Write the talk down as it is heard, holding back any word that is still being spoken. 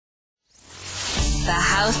The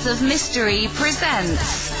House of Mystery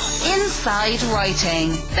presents Inside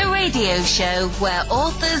Writing, the radio show where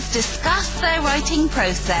authors discuss their writing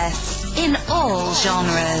process in all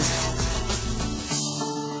genres.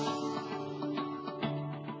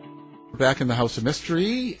 Back in the House of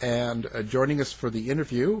Mystery, and joining us for the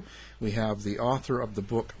interview, we have the author of the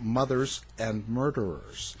book Mothers and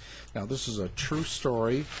Murderers. Now, this is a true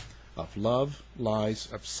story of love, lies,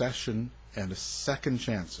 obsession, and second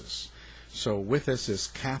chances. So with us is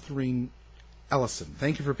Katherine Ellison.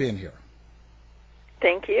 Thank you for being here.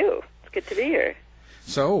 Thank you. It's good to be here.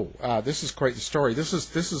 So this is quite the story. This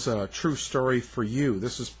is a true story for you.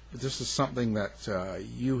 This is something that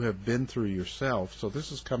you have been through yourself. So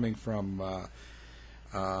this is coming from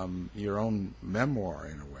your own memoir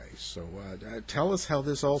in a way. So tell us how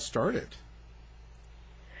this all started.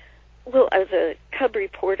 Well, I was a cub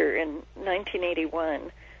reporter in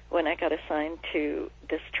 1981 when I got assigned to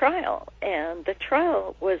this trial. And the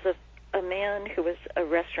trial was a man who was a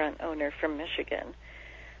restaurant owner from Michigan.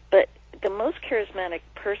 But the most charismatic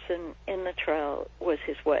person in the trial was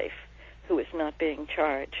his wife, who was not being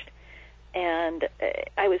charged. And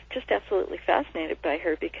I was just absolutely fascinated by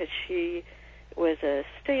her because she was a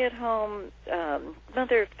stay-at-home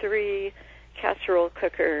mother of three, casserole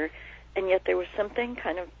cooker, and yet there was something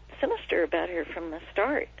kind of sinister about her from the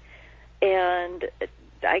start. And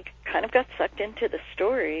I kind of got sucked into the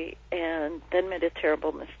story and then made a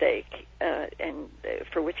terrible mistake, and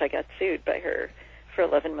for which I got sued by her for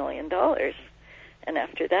 $11 million. And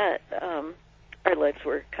after that, our lives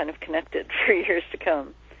were kind of connected for years to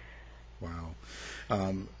come. Wow.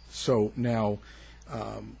 So now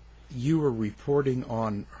you were reporting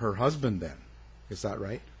on her husband then, is that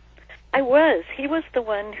right? I was. He was the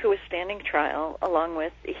one who was standing trial, along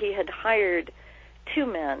with, he had hired two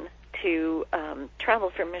men to travel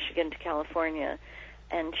from Michigan to California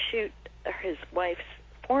and shoot his wife's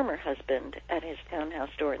former husband at his townhouse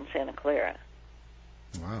door in Santa Clara.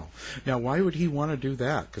 Wow. Now, why would he want to do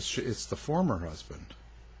that? Because it's the former husband.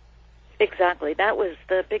 Exactly. That was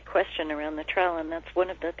the big question around the trial, and that's one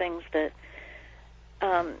of the things that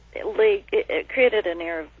it created an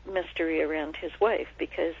air of mystery around his wife,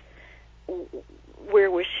 because where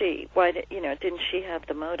was she? Why didn't she have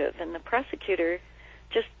the motive? And the prosecutor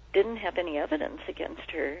just didn't have any evidence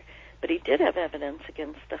against her, but he did have evidence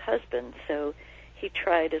against the husband, so he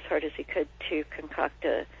tried as hard as he could to concoct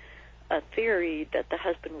a theory that the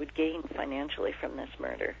husband would gain financially from this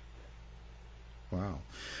murder. Wow.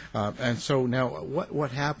 And so now,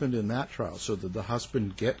 what happened in that trial? So did the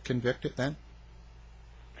husband get convicted then?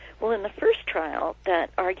 Well, in the first trial, that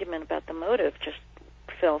argument about the motive just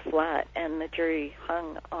fell flat, and the jury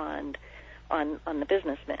hung on the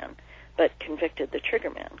businessman, but convicted the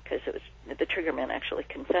triggerman, because the triggerman actually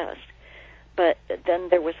confessed. But then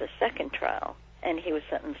there was a second trial, and he was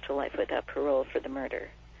sentenced to life without parole for the murder.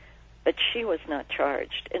 But she was not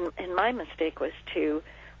charged. And my mistake was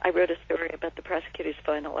I wrote a story about the prosecutor's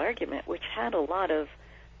final argument, which had a lot of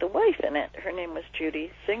the wife in it. Her name was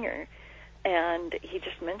Judy Singer, and he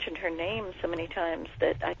just mentioned her name so many times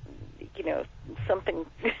that something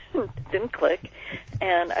didn't click.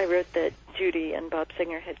 And I wrote that Judy and Bob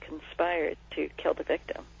Singer had conspired to kill the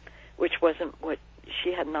victim, which wasn't what,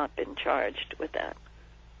 she had not been charged with that.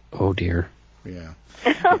 Oh, dear. Yeah.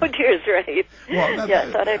 Oh, dear is right. Well, yeah,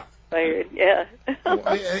 I thought I fired, yeah. Well,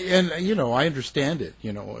 and, I understand it.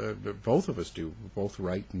 Both of us do. We both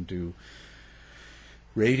write and do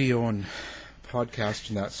radio and podcast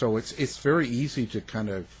and that. So it's very easy to kind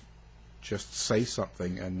of just say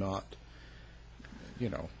something and not,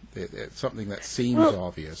 it's something that seems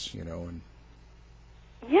obvious, and...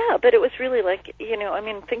 Yeah, but it was really like,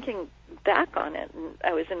 thinking back on it, and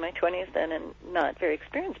I was in my 20s then and not very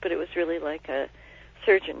experienced, but it was really like a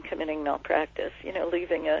surgeon committing malpractice,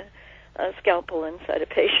 leaving a scalpel inside a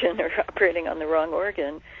patient or operating on the wrong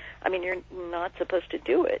organ. I mean, you're not supposed to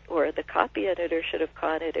do it, or the copy editor should have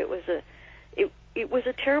caught it. It was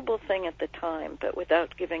a terrible thing at the time, but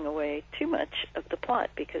without giving away too much of the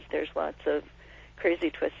plot, because there's lots of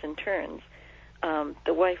crazy twists and turns.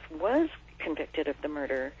 The wife was convicted of the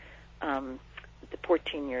murder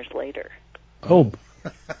 14 years later. Oh.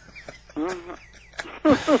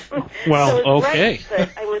 Well, so okay. Right, but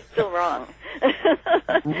I was still wrong.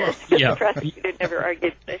 Yeah. The prosecutor never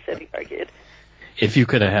argued. I said he argued. If you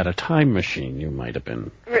could have had a time machine, you might have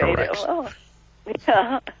been correct. Well,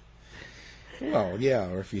 yeah. Well, yeah,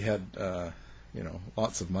 or if you had,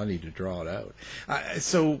 lots of money to draw it out.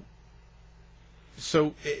 So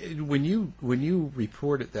when you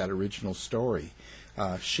reported that original story,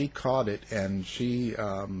 she caught it and she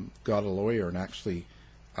got a lawyer and actually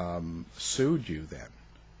sued you then.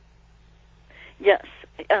 Yes.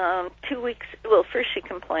 2 weeks, well, first she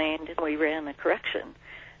complained, and we ran a correction.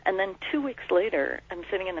 And then 2 weeks later, I'm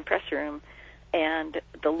sitting in the press room, and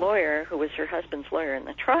the lawyer, who was her husband's lawyer in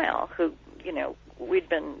the trial, who, we'd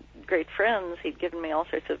been great friends, he'd given me all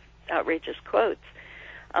sorts of outrageous quotes,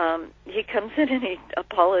 he comes in and he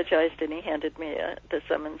apologized, and he handed me the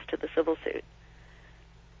summons to the civil suit.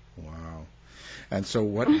 Wow. And so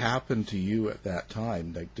what happened to you at that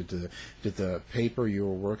time? Like, did the paper you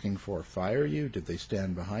were working for fire you? Did they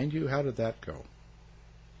stand behind you? How did that go?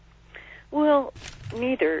 Well,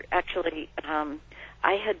 neither, actually.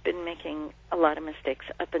 I had been making a lot of mistakes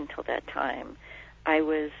up until that time. I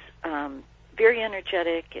was very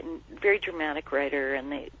energetic and very dramatic writer,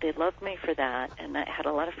 and they loved me for that, and I had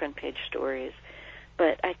a lot of front page stories.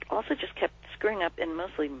 But I also just kept screwing up in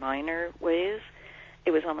mostly minor ways. It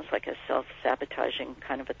was almost like a self-sabotaging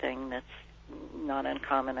kind of a thing that's not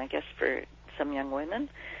uncommon, I guess, for some young women.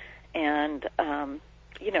 And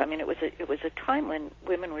it was a time when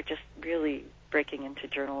women were just really breaking into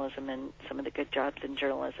journalism and some of the good jobs in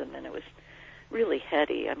journalism, and it was really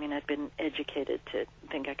heady. I mean, I'd been educated to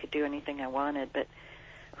think I could do anything I wanted, but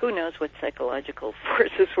who knows what psychological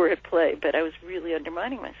forces were at play, but I was really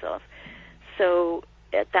undermining myself. So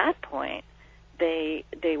at that point, they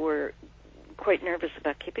were quite nervous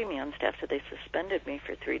about keeping me on staff, so they suspended me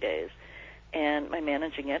for 3 days. And my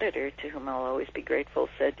managing editor, to whom I'll always be grateful,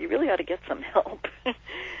 said, "You really ought to get some help."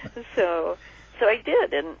 So I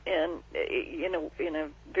did, and in a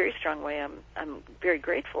very strong way, I'm very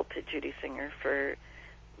grateful to Judy Singer for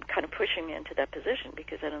kind of pushing me into that position,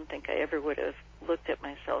 because I don't think I ever would have looked at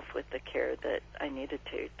myself with the care that I needed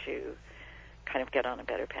to kind of get on a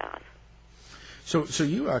better path. So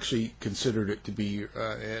you actually considered it to be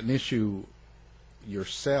an issue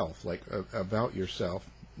yourself, like about yourself,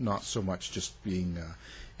 not so much just being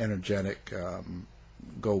energetic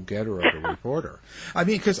go-getter of a reporter. I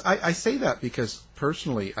mean, because I say that because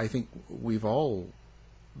personally I think we've all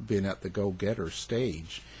been at the go-getter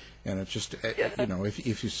stage, and it's just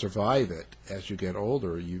if you survive it as you get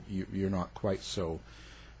older, you're not quite so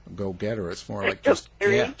go-getter. It's more like just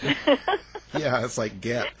get. Yeah, it's like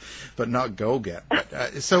get, but not go-get.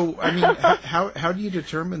 But, so, I mean, how do you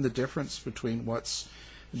determine the difference between what's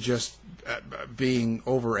just being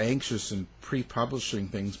over-anxious and pre-publishing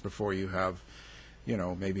things before you have,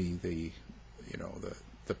 maybe the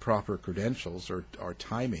proper credentials or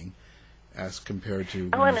timing, as compared to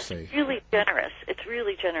when you say... It's really generous. It's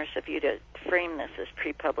really generous of you to frame this as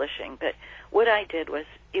pre-publishing. But what I did was,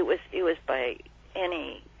 it was by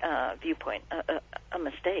any viewpoint a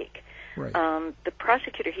mistake. Right. The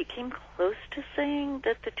prosecutor, he came close to saying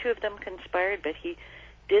that the two of them conspired, but he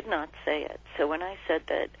did not say it. So when I said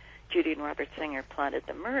that Judy and Robert Singer plotted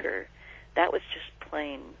the murder, that was just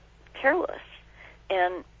plain careless.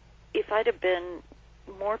 And if I'd have been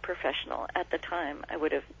more professional at the time, I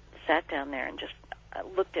would have sat down there and just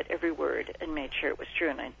looked at every word and made sure it was true,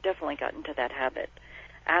 and I definitely got into that habit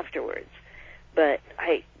afterwards. But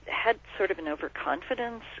I had sort of an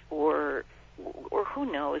overconfidence, or who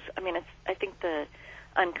knows? I mean, I think the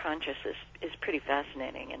unconscious is pretty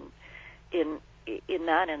fascinating, and in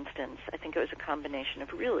that instance, I think it was a combination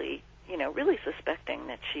of really suspecting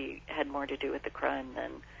that she had more to do with the crime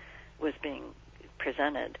than was being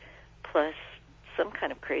presented, plus some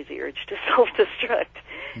kind of crazy urge to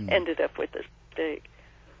self-destruct ended up with this mistake.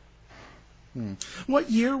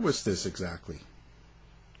 What year was this exactly?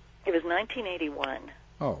 It was 1981.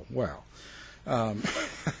 Oh, wow.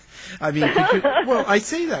 I mean, I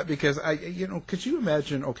say that because could you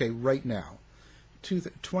imagine? Okay, right now,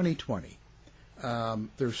 2020,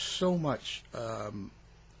 there's so much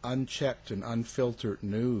unchecked and unfiltered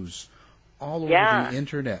news all over the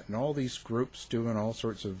internet, and all these groups doing all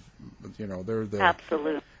sorts of, they're the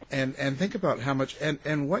absolutely. And think about how much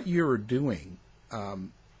and what you're doing,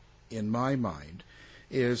 in my mind,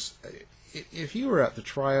 is. If you were at the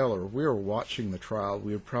trial or we were watching the trial,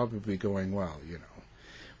 we would probably be going, well,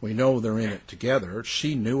 we know they're in it together.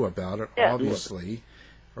 She knew about it, obviously,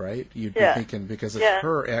 right? You'd be thinking, because it's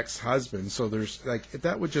her ex-husband, so there's,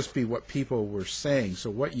 that would just be what people were saying. So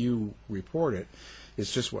what you reported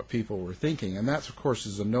is just what people were thinking. And that, of course,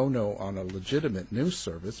 is a no-no on a legitimate news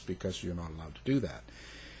service, because you're not allowed to do that.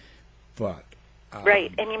 But...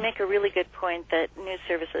 right, and you make a really good point that news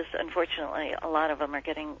services, unfortunately, a lot of them are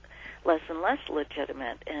getting less and less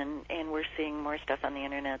legitimate, and we're seeing more stuff on the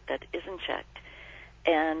internet that isn't checked.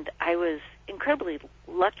 And I was incredibly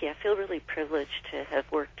lucky. I feel really privileged to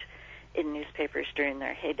have worked in newspapers during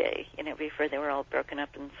their heyday, before they were all broken up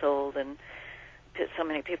and sold, and so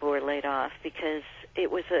many people were laid off, because it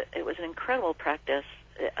was an incredible practice,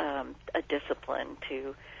 a discipline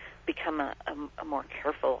to become a more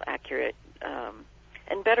careful, accurate,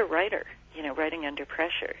 and better writer, writing under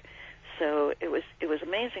pressure. So it was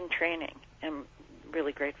amazing training. I'm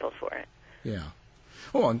really grateful for it. Yeah.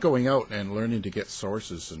 Oh, and going out and learning to get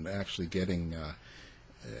sources and actually getting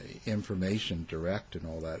information direct and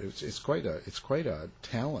all that. It's quite a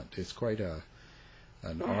talent. It's quite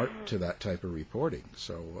an art to that type of reporting.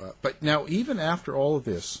 So, but now even after all of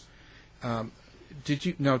this, did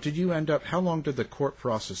you end up? How long did the court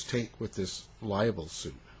process take with this libel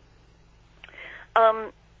suit?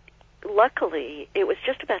 Luckily, it was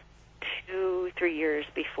just about 2-3 years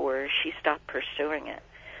before she stopped pursuing it.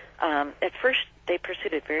 At first, they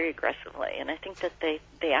pursued it very aggressively, and I think that they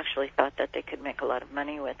actually thought that they could make a lot of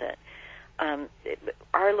money with it.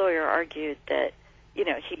 Our lawyer argued that,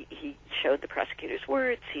 he showed the prosecutor's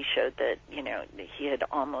words. He showed that, he had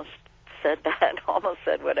almost said that, almost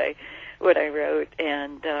said what I wrote,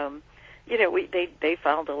 and they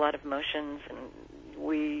filed a lot of motions, and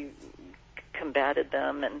we combated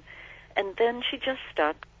them, and then she just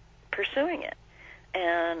stopped pursuing it.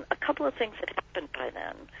 And a couple of things had happened by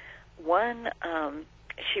then. One,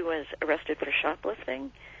 she was arrested for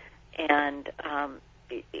shoplifting, and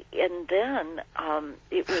then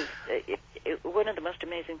one of the most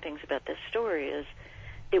amazing things about this story is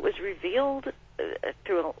it was revealed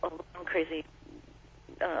through a long, crazy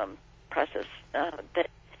process that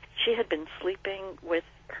she had been sleeping with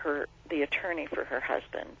the attorney for her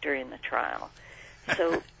husband during the trial.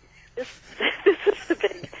 So this is the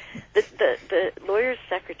big. The lawyer's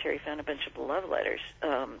secretary found a bunch of love letters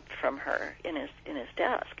from her in his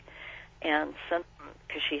desk, and sent them,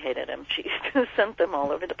 because she hated him. She sent them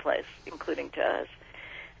all over the place, including to us.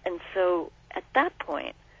 And so at that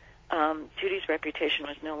point, Judy's reputation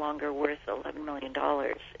was no longer worth $11 million,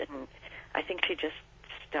 and I think she just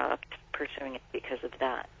stopped pursuing it because of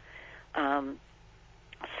that.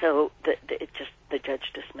 So the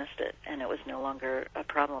judge dismissed it, and it was no longer a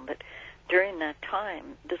problem. But during that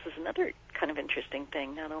time, this is another kind of interesting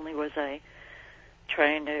thing. Not only was I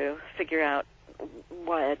trying to figure out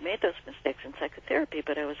why I'd made those mistakes in psychotherapy,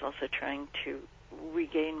 but I was also trying to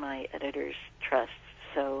regain my editor's trust.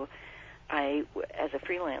 So as a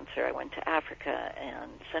freelancer, I went to Africa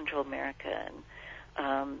and Central America,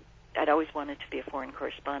 and I'd always wanted to be a foreign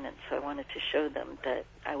correspondent, so I wanted to show them that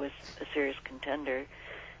I was a serious contender.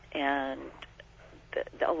 And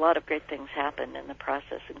a lot of great things happened in the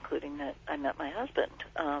process, including that I met my husband.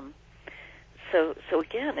 So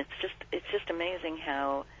again, it's just amazing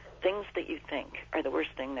how things that you think are the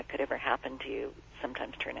worst thing that could ever happen to you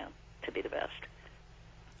sometimes turn out to be the best.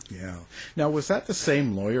 Yeah. Now, was that the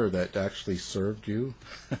same lawyer that actually served you?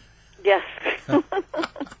 Yes.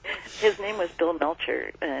 His name was Bill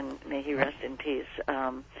Melcher, and may he rest in peace,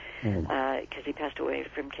 because he passed away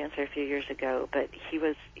from cancer a few years ago. But he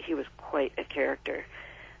was quite a character.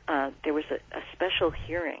 There was a special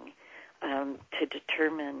hearing to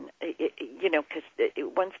determine, because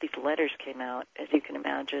once these letters came out, as you can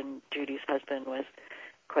imagine, Judy's husband was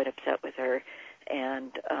quite upset with her,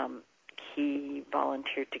 and he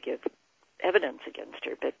volunteered to give evidence against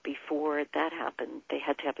her. But before that happened, they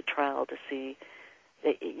had to have a trial to see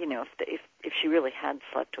that, if she really had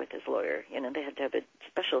slept with his lawyer. They had to have a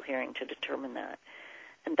special hearing to determine that.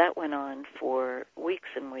 And that went on for weeks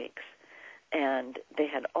and weeks. And they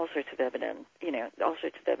had all sorts of evidence,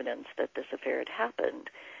 that this affair had happened.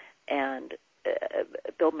 And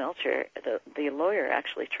Bill Melcher, the lawyer,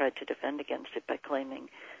 actually tried to defend against it by claiming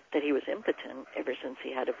that he was impotent ever since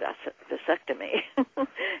he had a vasectomy,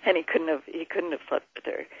 and he couldn't have slept with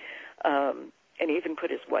her. And he even put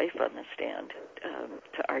his wife on the stand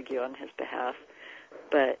to argue on his behalf.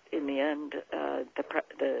 But in the end,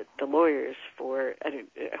 the lawyers for, I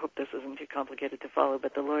hope this isn't too complicated to follow,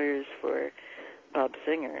 but the lawyers for Bob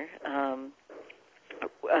Singer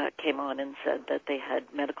came on and said that they had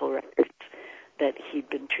medical records that he'd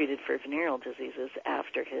been treated for venereal diseases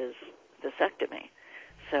after his vasectomy.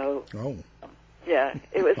 So, yeah,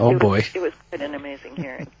 it was quite an amazing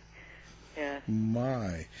hearing. Yeah.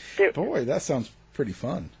 My. Boy, that sounds pretty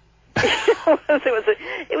fun.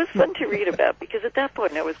 It was fun to read about, because at that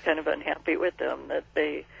point I was kind of unhappy with them that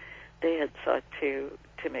they had sought to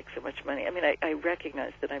make so much money. I mean, I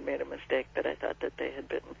recognized that I made a mistake, but I thought that they had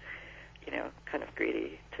been, kind of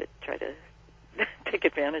greedy to try to take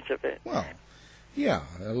advantage of it. Well, yeah,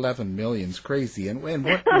 11 million's crazy. And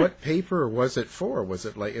what paper was it for? Was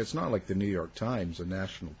it like, it's not like the New York Times, a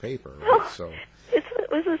national paper, right? So it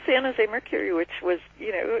was the San Jose Mercury, which was,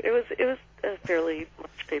 it was a fairly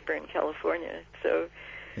large paper in California. So,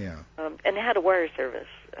 yeah, and it had a wire service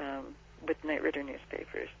with Night Rider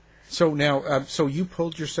newspapers. So now, so you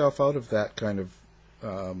pulled yourself out of that kind of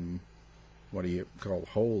what do you call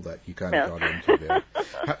hole that you kind of got into there.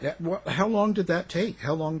 How long did that take?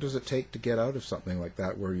 How long does it take to get out of something like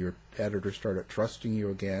that, where your editor started trusting you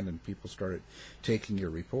again and people started taking your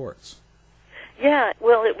reports? Yeah,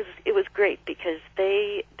 well, it was great because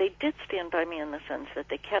they did stand by me in the sense that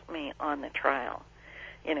they kept me on the trial,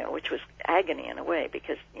 which was agony in a way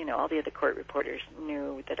because, all the other court reporters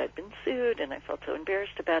knew that I'd been sued and I felt so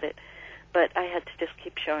embarrassed about it. But I had to just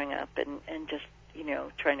keep showing up and just,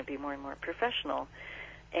 trying to be more and more professional.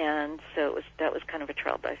 And so that was kind of a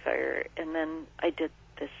trial by fire. And then I did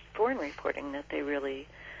this foreign reporting that they really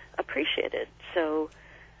appreciated. So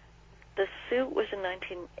the suit was in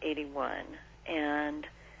 1981, and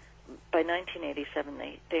by 1987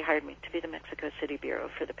 they hired me to be the Mexico City bureau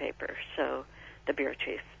for the paper, so the bureau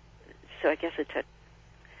chief. So I guess it took,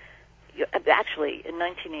 actually in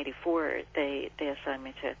 1984 they assigned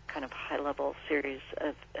me to kind of high-level series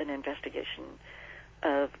of an investigation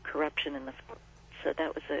of corruption in the sport. So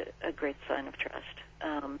that was a great sign of trust.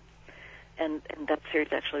 And that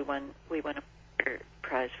series actually we won a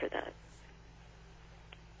prize for that.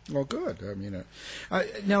 Well, good. I mean,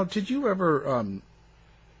 now, did you ever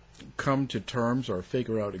come to terms or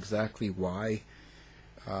figure out exactly why,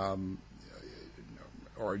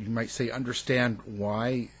 or you might say understand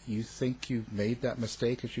why you think you made that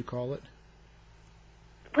mistake, as you call it?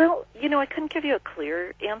 Well, I couldn't give you a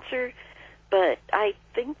clear answer, but I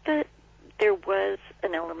think that there was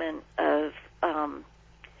an element of,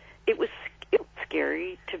 it was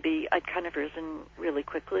scary to be, I'd kind of risen really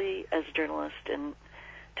quickly as a journalist, and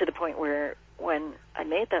to the point where when I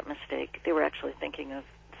made that mistake, they were actually thinking of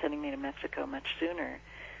sending me to Mexico much sooner.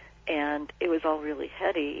 And it was all really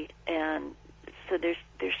heady, and so there's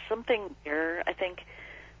something there, I think,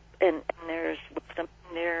 and there's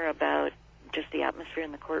something there about just the atmosphere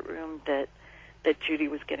in the courtroom that Judy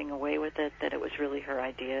was getting away with it, that it was really her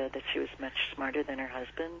idea, that she was much smarter than her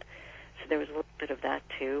husband. So there was a little bit of that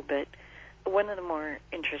too. But one of the more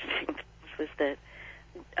interesting things was that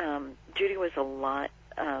Judy was a lot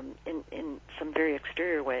in some very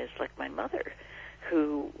exterior ways, like my mother,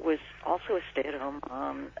 who was also a stay-at-home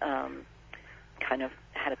mom, kind of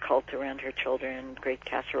had a cult around her children, great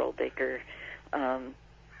casserole baker,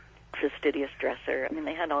 fastidious dresser. I mean,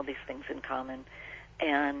 they had all these things in common.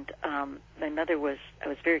 And my mother I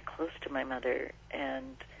was very close to my mother,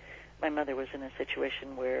 and my mother was in a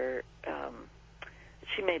situation where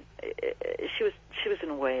she was in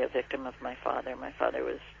a way a victim of my father. My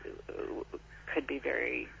father could be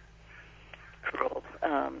very cruel,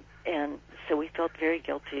 and so we felt very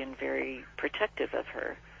guilty and very protective of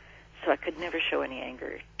her. So I could never show any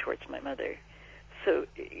anger towards my mother. So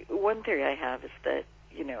one theory I have is that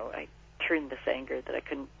I turned this anger that I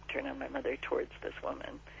couldn't turn on my mother towards this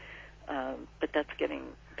woman. But that's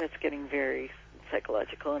getting very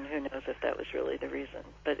psychological, and who knows if that was really the reason.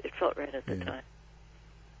 But it felt right at the time.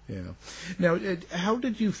 Yeah. Now, how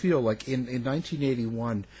did you feel, like in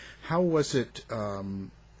 1981, how was it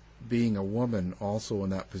being a woman also in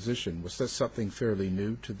that position? Was that something fairly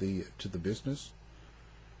new to the business?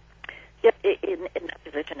 Yep, in that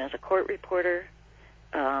position as a court reporter,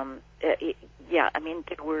 yeah, I mean,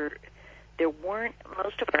 there weren't,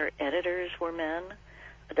 most of our editors were men.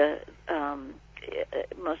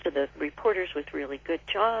 Most of the reporters with really good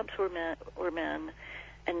jobs were men.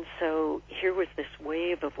 And so here was this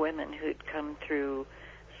wave of women who'd come through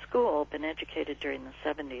school, been educated during the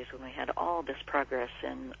 70s when we had all this progress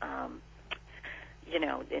in,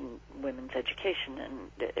 in women's education,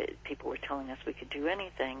 and people were telling us we could do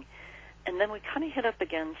anything. And then we kind of hit up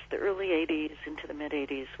against the early 80s into the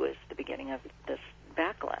mid-80s was the beginning of this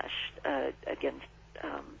backlash against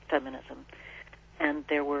feminism. And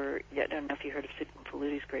there were, I don't know if you heard of Susan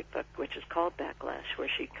Faluti's great book, which is called Backlash, where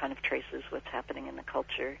she kind of traces what's happening in the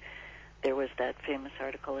culture. There was that famous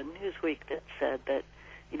article in Newsweek that said that,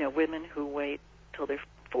 women who wait till their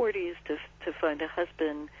 40s to find a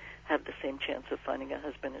husband have the same chance of finding a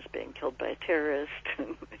husband as being killed by a terrorist.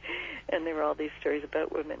 And there were all these stories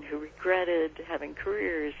about women who regretted having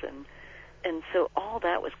careers, and so all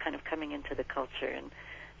that was kind of coming into the culture. And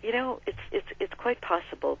it's quite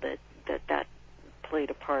possible that played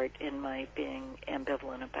a part in my being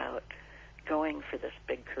ambivalent about going for this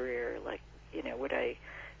big career. Like, would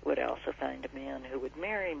I also find a man who would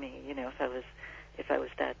marry me? If I was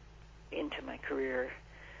that into my career,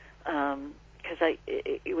 because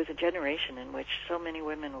it was a generation in which so many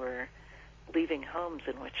women were leaving homes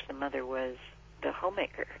in which the mother was the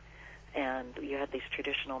homemaker, and you had these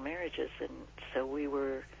traditional marriages, and so we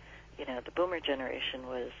were, the boomer generation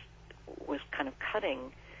was kind of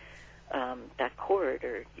cutting that cord,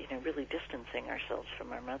 or really distancing ourselves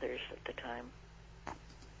from our mothers at the time.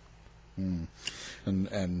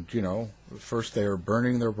 And you know, first they were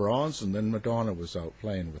burning their bras, and then Madonna was out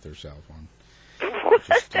playing with herself on.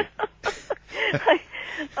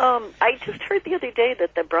 I just heard the other day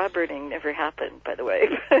that the bra burning never happened, by the way.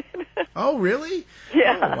 Oh, really?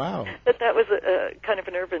 Yeah. Oh, wow. That was a kind of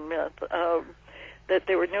an urban myth, that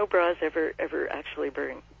there were no bras ever actually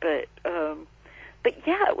burned. But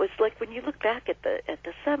yeah, it was like when you look back at the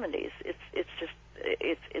 70s,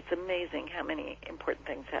 it's amazing how many important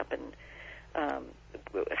things happened,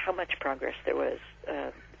 how much progress there was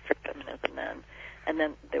for feminism then. And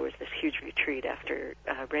then there was this huge retreat after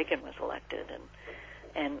Reagan was elected,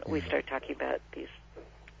 and we start talking about these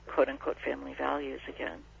quote-unquote family values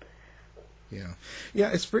again.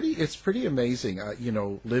 Yeah, it's pretty amazing. You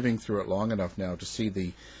know, living through it long enough now to see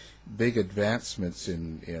the big advancements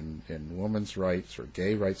in women's rights or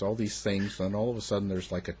gay rights, all these things, and all of a sudden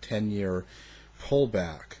there's like a 10-year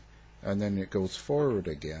pullback, and then it goes forward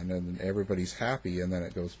again, and everybody's happy, and then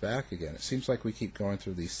it goes back again. It seems like we keep going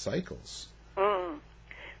through these cycles.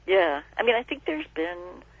 Yeah, I mean, I think there's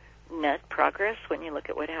been net progress when you look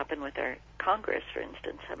at what happened with our Congress, for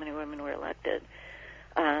instance, how many women were elected.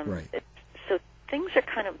 Right. So things are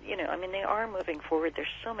kind of, you know, I mean, they are moving forward. There's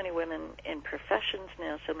so many women in professions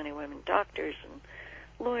now, so many women doctors and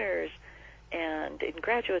lawyers and in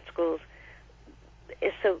graduate schools.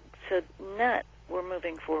 So net, we're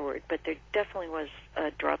moving forward, but there definitely was a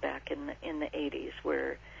drawback in the 80s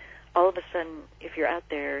where all of a sudden, if you're out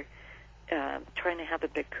there trying to have a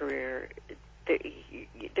big career,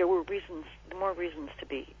 there were more reasons to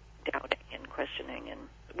be doubting and questioning and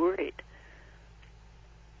worried.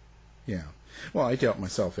 Yeah. Well, I doubt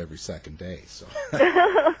myself every second day, so.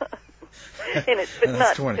 But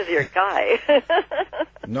not because you're a guy.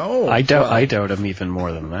 No. I doubt him even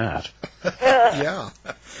more than that. Yeah.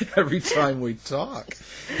 Every time we talk.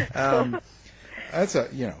 That's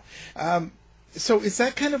so is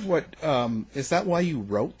that kind of what, is that why you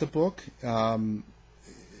wrote the book?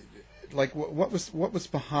 Like what was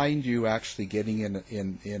behind you actually getting in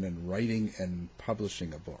and writing and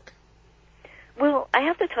publishing a book? Well, I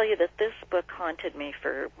have to tell you that this book haunted me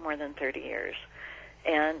for more than 30 years.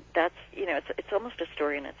 And that's, you know, it's almost a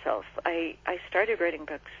story in itself. I started writing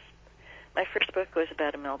books. My first book was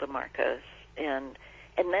about Imelda Marcos, and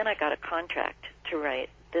then I got a contract to write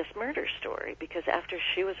this murder story because after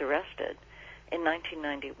she was arrested in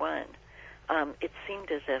 1991, it seemed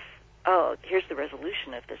as if, oh, here's the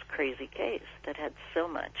resolution of this crazy case that had so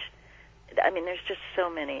much. I mean, there's just so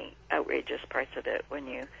many outrageous parts of it when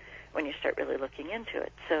you start really looking into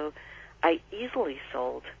it. So I easily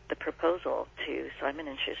sold the proposal to Simon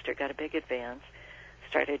 & Schuster, got a big advance,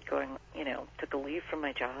 started going, you know, took a leave from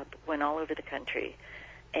my job, went all over the country,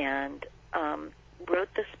 and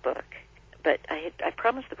wrote this book. But I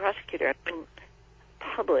promised the prosecutor I wouldn't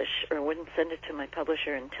publish or wouldn't send it to my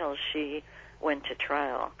publisher until she went to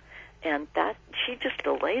trial. And that she just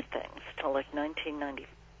delayed things till like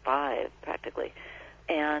 1995 practically.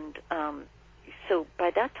 And so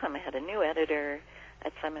by that time I had a new editor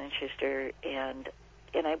at Simon & Schuster, and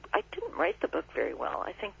I didn't write the book very well.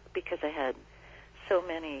 I think because I had so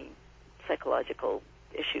many psychological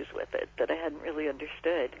issues with it that I hadn't really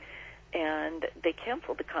understood. And they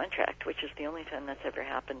canceled the contract, which is the only time that's ever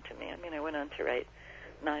happened to me. I mean, I went on to write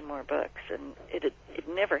 9 more books, and it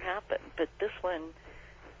never happened. But this one,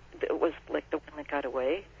 it was like the one that got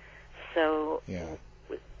away. So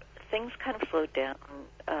things kind of slowed down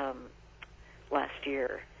last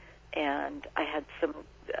year, and I had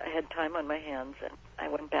time on my hands, and I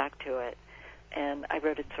went back to it, and I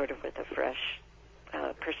wrote it sort of with a fresh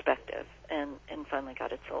perspective, and finally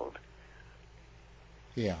got it sold.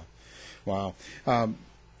 Yeah. Wow. Well,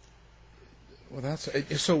 that's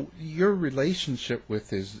so. Your relationship with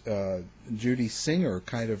his Judy Singer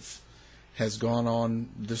kind of has gone on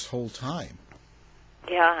this whole time.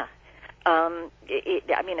 Yeah. I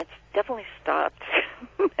mean, it's definitely stopped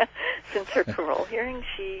since her parole hearing.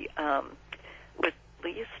 She was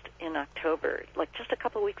released in October, like just a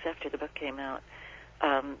couple weeks after the book came out.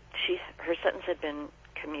 Her sentence had been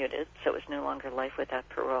commuted, so it was no longer life without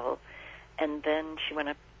parole. And then she went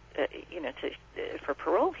up, for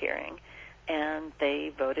parole hearing, and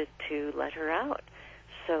they voted to let her out.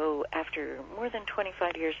 So after more than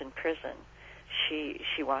 25 years in prison, she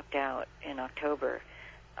walked out in October.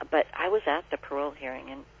 But I was at the parole hearing,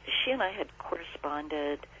 and she and I had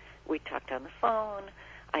corresponded. We talked on the phone.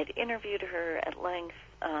 I'd interviewed her at length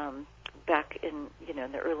back in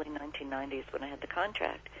the early 1990s when I had the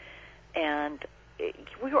contract, and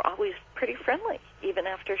we were always pretty friendly, even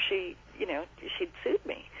after she'd sued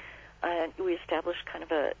me. We established kind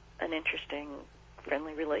of an interesting,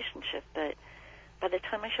 friendly relationship. But by the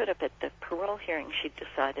time I showed up at the parole hearing, she'd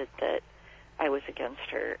decided that I was against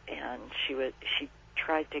her, and she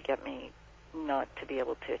tried to get me not to be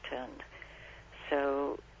able to attend.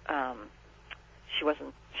 So she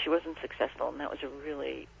wasn't successful, and it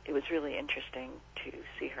was really interesting to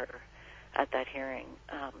see her at that hearing.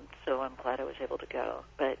 So I'm glad I was able to go.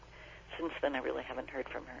 But since then, I really haven't heard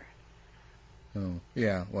from her. Oh,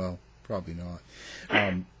 yeah. Well, probably not.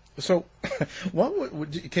 So,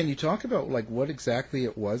 can you talk about like what exactly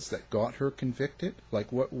it was that got her convicted?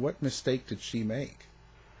 Like, what mistake did she make?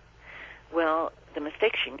 Well, the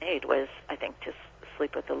mistake she made was, I think, to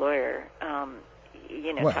sleep with the lawyer.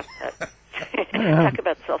 Talk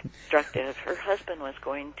about self-destructive. Her husband was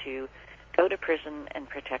going to go to prison and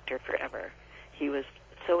protect her forever. He was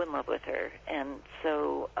so in love with her and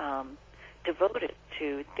so devoted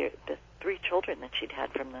to the 3 children that she'd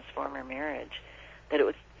had from this former marriage that it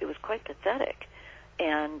was quite pathetic.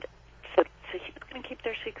 And so he was going to keep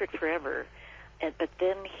their secret forever. But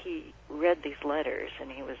then he read these letters,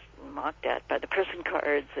 and he was mocked at by the prison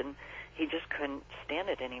guards, and he just couldn't stand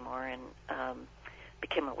it anymore, and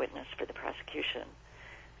became a witness for the prosecution.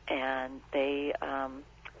 And they,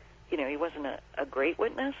 he wasn't a great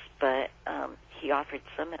witness, but he offered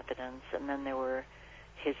some evidence, and then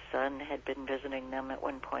his son had been visiting them at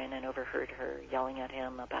one point and overheard her yelling at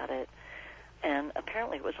him about it, and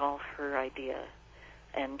apparently it was all her idea,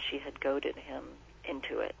 and she had goaded him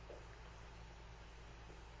into it.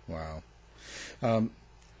 Wow.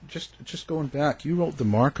 Just going back, you wrote the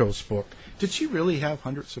Marcos book. Did she really have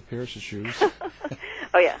hundreds of pairs of shoes?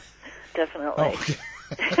 Oh yeah, definitely. Oh, okay.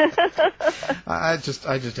 I just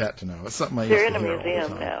had to know. It's something I used They're to in a hear all the museum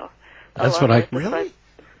time. now. That's what I... Really?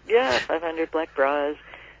 500 black bras.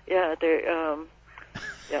 Yeah, they're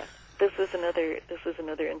yeah. This is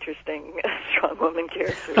another interesting strong woman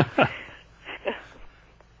character.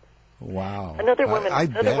 Wow. Another woman.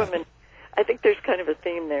 Bet. I think there's kind of a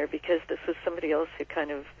theme there because this was somebody else who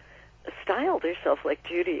kind of styled herself like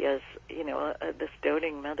Judy as, this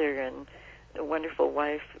doting mother and a wonderful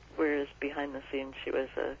wife, whereas behind the scenes she was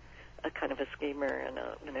a kind of a schemer and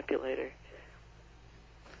a manipulator.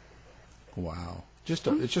 Wow.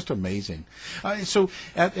 It's just amazing. So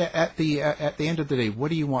at the end of the day, what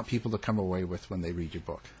do you want people to come away with when they read your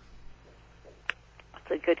book?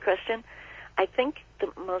 That's a good question. I think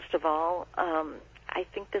most of all, I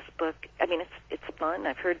think this book, it's fun.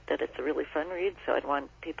 I've heard that it's a really fun read, so I'd want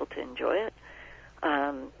people to enjoy it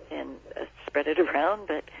and spread it around.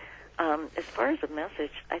 But as far as a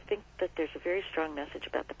message, I think that there's a very strong message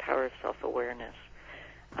about the power of self-awareness.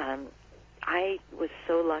 I was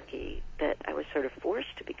so lucky that I was sort of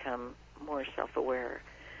forced to become more self-aware.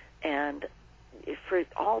 And for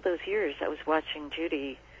all those years, I was watching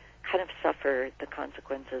Judy kind of suffer the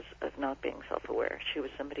consequences of not being self-aware. She was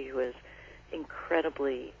somebody who was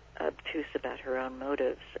incredibly obtuse about her own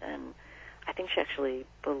motives, and I think she actually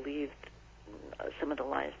believed some of the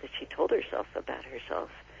lies that she told herself about herself.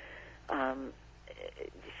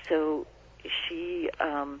 So she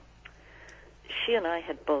and I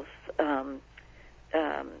had both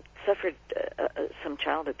suffered some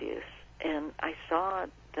child abuse, and I saw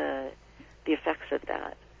the effects of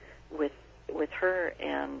that with her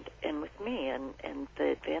and with me, and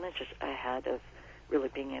the advantages I had of really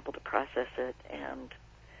being able to process it and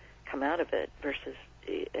come out of it versus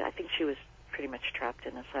I think she was pretty much trapped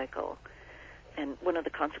in a cycle. And one of the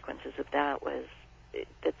consequences of that was,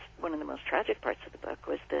 that's one of the most tragic parts of the book,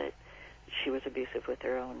 was that she was abusive with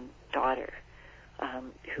her own daughter,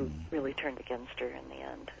 who really turned against her in the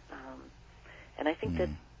end. And I think that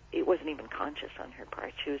it wasn't even conscious on her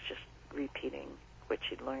part. She was just repeating what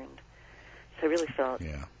she'd learned. So I really felt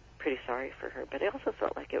pretty sorry for her. But I also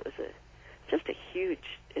felt like it was just a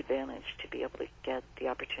huge advantage to be able to get the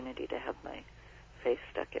opportunity to have my face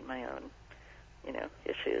stuck in my own,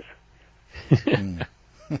 issues.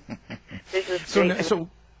 There's this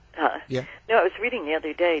No, I was reading the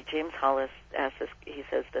other day, James Hollis asked us, he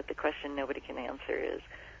says that the question nobody can answer is,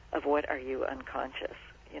 of what are you unconscious,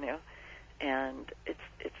 And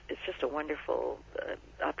it's just a wonderful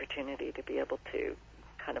opportunity to be able to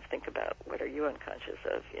kind of think about what are you unconscious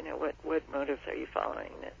of, what motives are you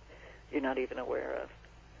following that you're not even aware of.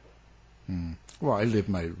 Well, I live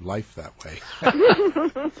my life that way.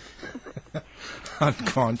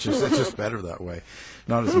 Unconscious. It's just better that way.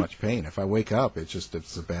 Not as much pain. If I wake up, it's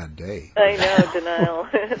a bad day. I know, denial.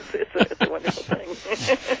 It's a wonderful thing.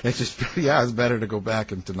 It's just, it's better to go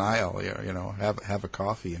back in denial. Have a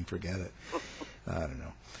coffee and forget it. I don't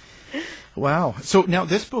know. Wow. So now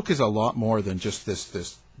this book is a lot more than just this.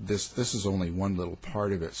 This is only one little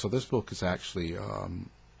part of it. So this book is actually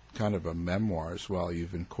kind of a memoir as well.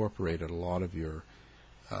 You've incorporated a lot of your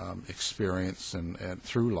experience and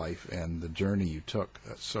through life and the journey you took.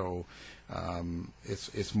 So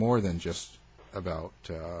it's more than just about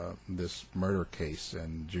this murder case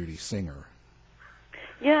and Judy Singer.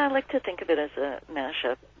 Yeah, I like to think of it as a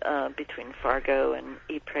mashup between Fargo and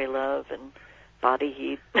Eat, Pray, Love and Body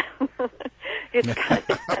Heat. It's got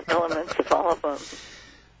elements of all of them.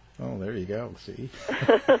 Oh, there you go. See?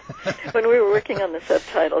 When we were working on the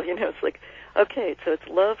subtitle, it's like, okay, so it's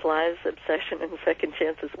love, lies, obsession, and second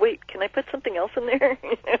chances. Wait, can I put something else in there?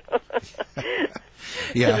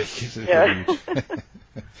 Yeah.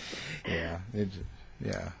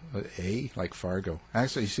 Yeah. Like Fargo.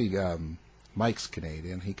 Actually, you see, Mike's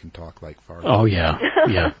Canadian. He can talk like Fargo. Oh, yeah,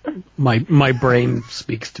 yeah. My brain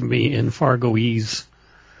speaks to me in Fargoese.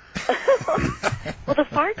 Well, the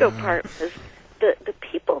Fargo part was the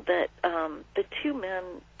people that, the two men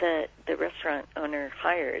that the restaurant owner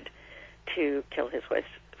hired to kill his wife's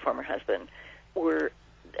former husband were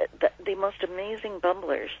the most amazing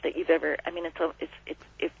bumblers that you've ever. I mean,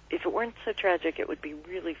 if it weren't so tragic, it would be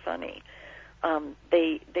really funny.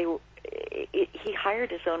 He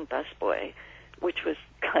hired his own busboy, which was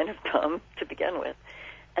kind of dumb to begin with,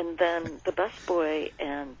 and then the busboy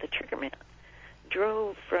and the triggerman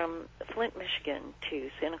drove from Flint, Michigan to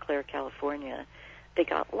Santa Clara, California. They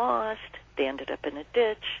got lost. They ended up in a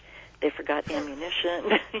ditch. They forgot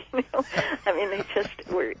ammunition. I mean, they just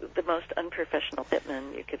were the most unprofessional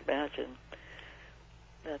hitmen you could imagine.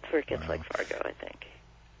 That's where it gets like Fargo, I think.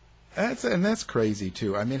 That's crazy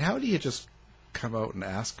too. I mean, how do you just come out and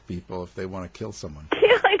ask people if they want to kill someone?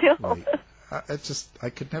 Yeah, I know. I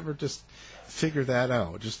could never just figure that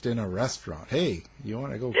out. Just in a restaurant, hey, you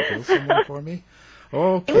want to go kill someone for me?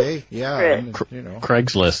 Okay, yeah, and,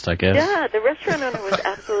 Craigslist, I guess. Yeah, the restaurant owner was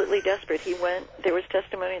absolutely desperate. There was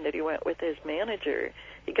testimony that he went with his manager.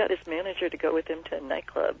 He got his manager to go with him to a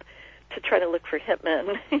nightclub to try to look for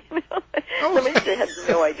hitmen. The manager had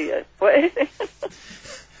no idea. What?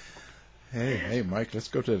 Hey, Mike, let's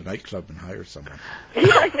go to the nightclub and hire someone. Yeah,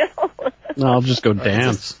 I know. No, I'll just go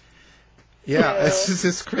dance.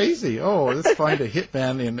 It's crazy. Oh, let's find a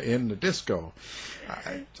hitman in the disco.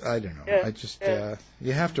 I don't know. Yeah, I just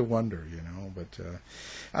you have to wonder,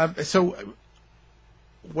 But so,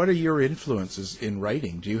 what are your influences in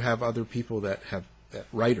writing? Do you have other people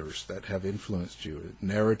writers that have influenced you?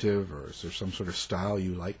 Narrative, or is there some sort of style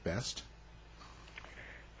you like best?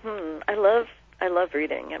 I love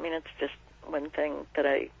reading. I mean, it's just one thing that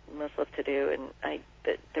I most love to do, and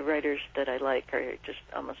the writers that I like are just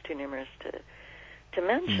almost too numerous to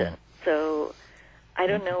mention. So I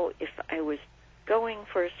don't know if I was going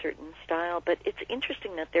for a certain style, but it's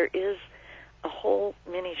interesting that there is a whole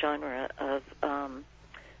mini genre of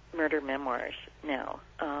murder memoirs now,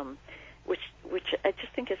 which I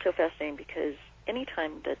just think is so fascinating, because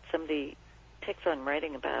anytime that somebody takes on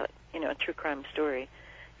writing about a true crime story,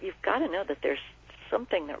 you've got to know that there's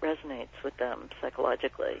something that resonates with them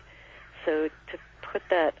psychologically. So to put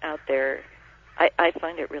that out there, I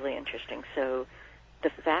find it really interesting. So The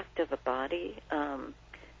Fact of a Body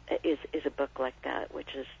is a book like that,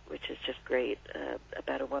 which is just great,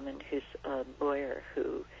 about a woman who's a lawyer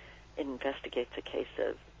who investigates a case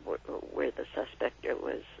of where the suspect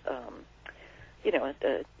was,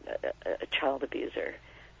 a child abuser,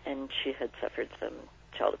 and she had suffered some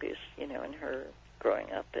child abuse, in her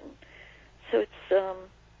growing up, and so it's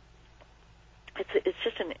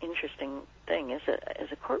just an interesting thing. As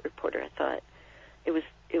a court reporter, I thought it was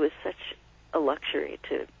such a luxury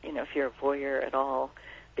to, if you're a voyeur at all,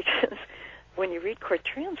 because when you read court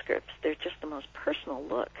transcripts, they're just the most personal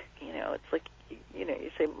look. It's like,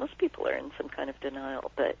 you say most people are in some kind of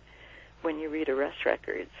denial, but when you read arrest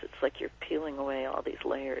records, it's like you're peeling away all these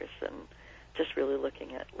layers and just really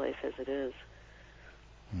looking at life as it is.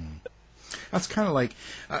 That's kind of like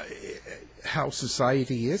how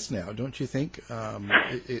society is now, don't you think?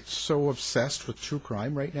 It's so obsessed with true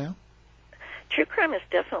crime right now. True crime is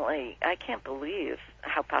definitely, I can't believe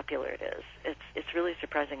how popular it is. It's really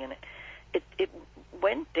surprising, and it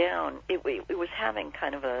went down. It was having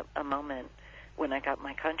kind of a moment when I got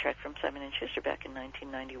my contract from Simon & Schuster back in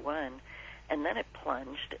 1991, and then it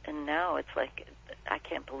plunged, and now it's like, I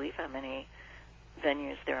can't believe how many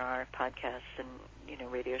venues there are, podcasts and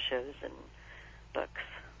radio shows and books.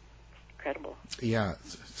 Incredible. Yeah,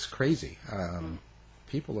 it's crazy.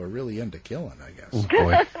 People are really into killing, I guess. Oh,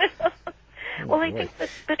 boy. Well, I think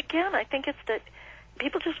but again, I think it's that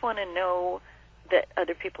people just want to know that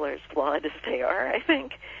other people are as flawed as they are, I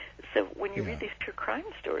think. So when you read these true crime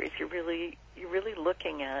stories, you're really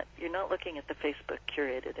looking at, you're not looking at the Facebook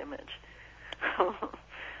curated image.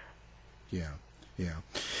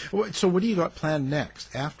 So what do you got planned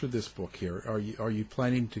next after this book here? Are you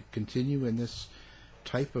planning to continue in this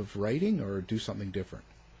type of writing or do something different?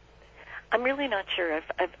 I'm really not sure.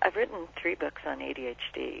 I've written 3 books on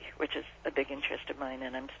ADHD, which is a big interest of mine,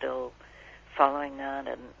 and I'm still following that.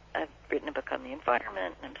 And I've written a book on the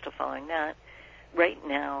environment, and I'm still following that. Right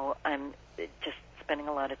now, I'm just spending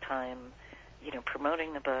a lot of time,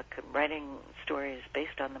 promoting the book, writing stories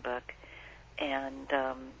based on the book, and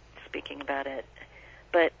speaking about it.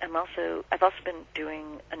 But I've also been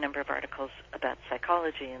doing a number of articles about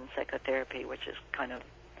psychology and psychotherapy, which is kind of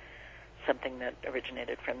something that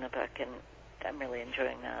originated from the book, and I'm really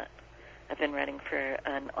enjoying that. I've been writing for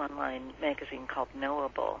an online magazine called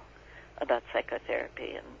Knowable about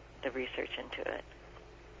psychotherapy and the research into it.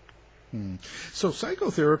 So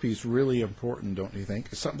psychotherapy is really important, don't you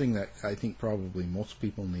think? It's something that I think probably most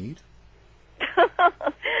people need.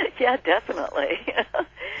 Yeah, definitely.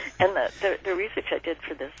 And the research I did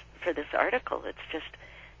for this article,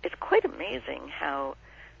 it's quite amazing how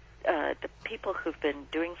the people who've been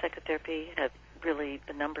doing psychotherapy the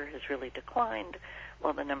number has really declined,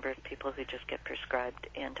 while the number of people who just get prescribed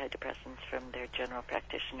antidepressants from their general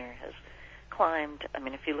practitioner has climbed. I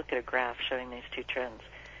mean, if you look at a graph showing these two trends,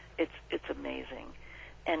 it's amazing.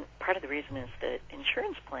 And part of the reason is that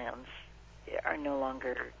insurance plans are no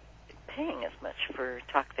longer paying as much for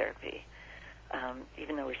talk therapy,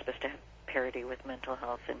 even though we're supposed to have parity with mental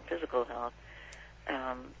health and physical health.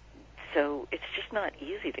 So it's just not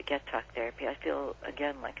easy to get talk therapy. I feel,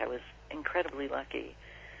 again, like I was incredibly lucky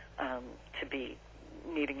to be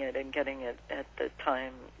needing it and getting it at the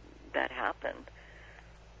time that happened.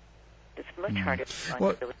 It's much harder to find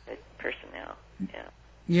a really good person now. Yeah.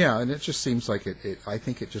 Yeah, and it just seems like I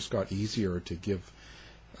think it just got easier to give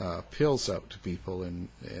pills out to people, and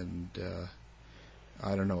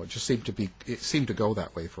I don't know. It seemed to go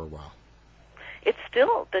that way for a while.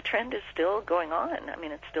 The trend is still going on. I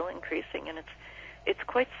mean, it's still increasing, and it's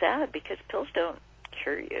quite sad because pills don't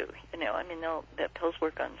cure you. I mean, the pills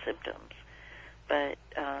work on symptoms, but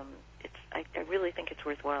I really think it's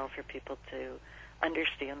worthwhile for people to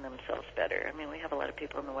understand themselves better. I mean, we have a lot of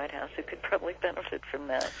people in the White House who could probably benefit from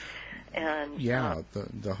that. And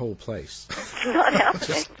the whole place. It's not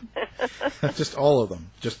happening. just all of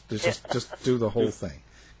them. Just do the whole thing.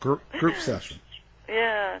 Group session.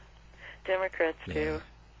 Yeah, Democrats too.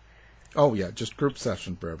 Oh yeah, just group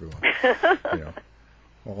session for everyone.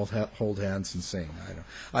 All hold hands and sing.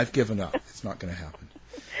 I've given up. It's not going to happen.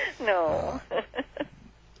 No.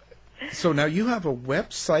 So now you have a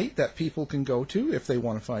website that people can go to if they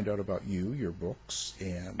want to find out about you, your books,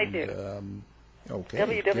 and I do. Okay.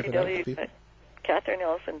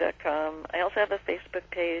 www.KatherineEllison.com. I also have a Facebook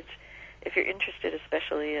page. If you're interested,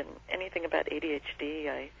 especially in anything about ADHD,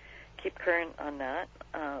 I keep current on that.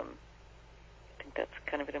 I think that's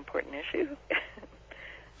kind of an important issue.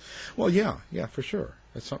 Well, yeah, for sure.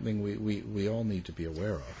 That's something we all need to be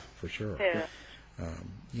aware of, for sure.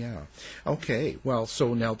 Yeah. Okay. Well,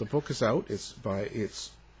 so now the book is out.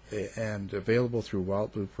 And available through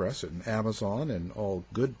Wild Blue Press and Amazon and all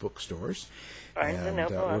good bookstores. Barnes and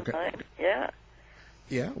Noble online. Yeah.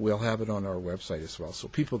 Yeah, we'll have it on our website as well. So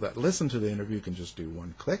people that listen to the interview can just do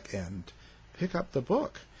one click and pick up the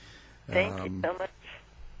book. Thank you so much.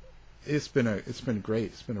 It's been great.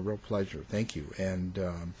 It's been a real pleasure. Thank you. And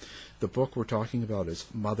the book we're talking about is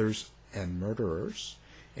Mothers and Murderers.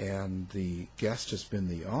 And the guest has been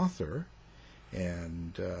the author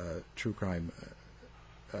and true crime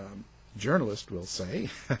journalist, we'll say,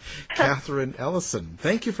 Katherine Ellison.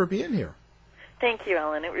 Thank you for being here. Thank you,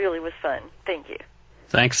 Ellen. It really was fun. Thank you.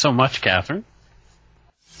 Thanks so much, Katherine.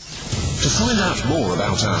 To find out more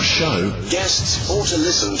about our show, guests, or to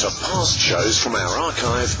listen to past shows from our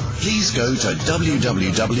archive, please go to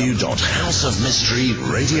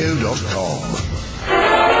www.houseofmysteryradio.com.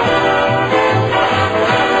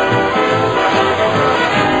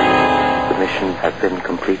 The mission has been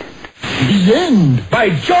completed. The end!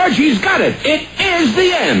 By George, he's got it! It is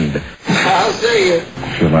the end! I'll say it.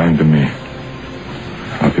 If you're lying to me,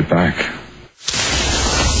 I'll be back.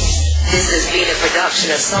 This has been a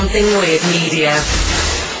production of Something Weird Media.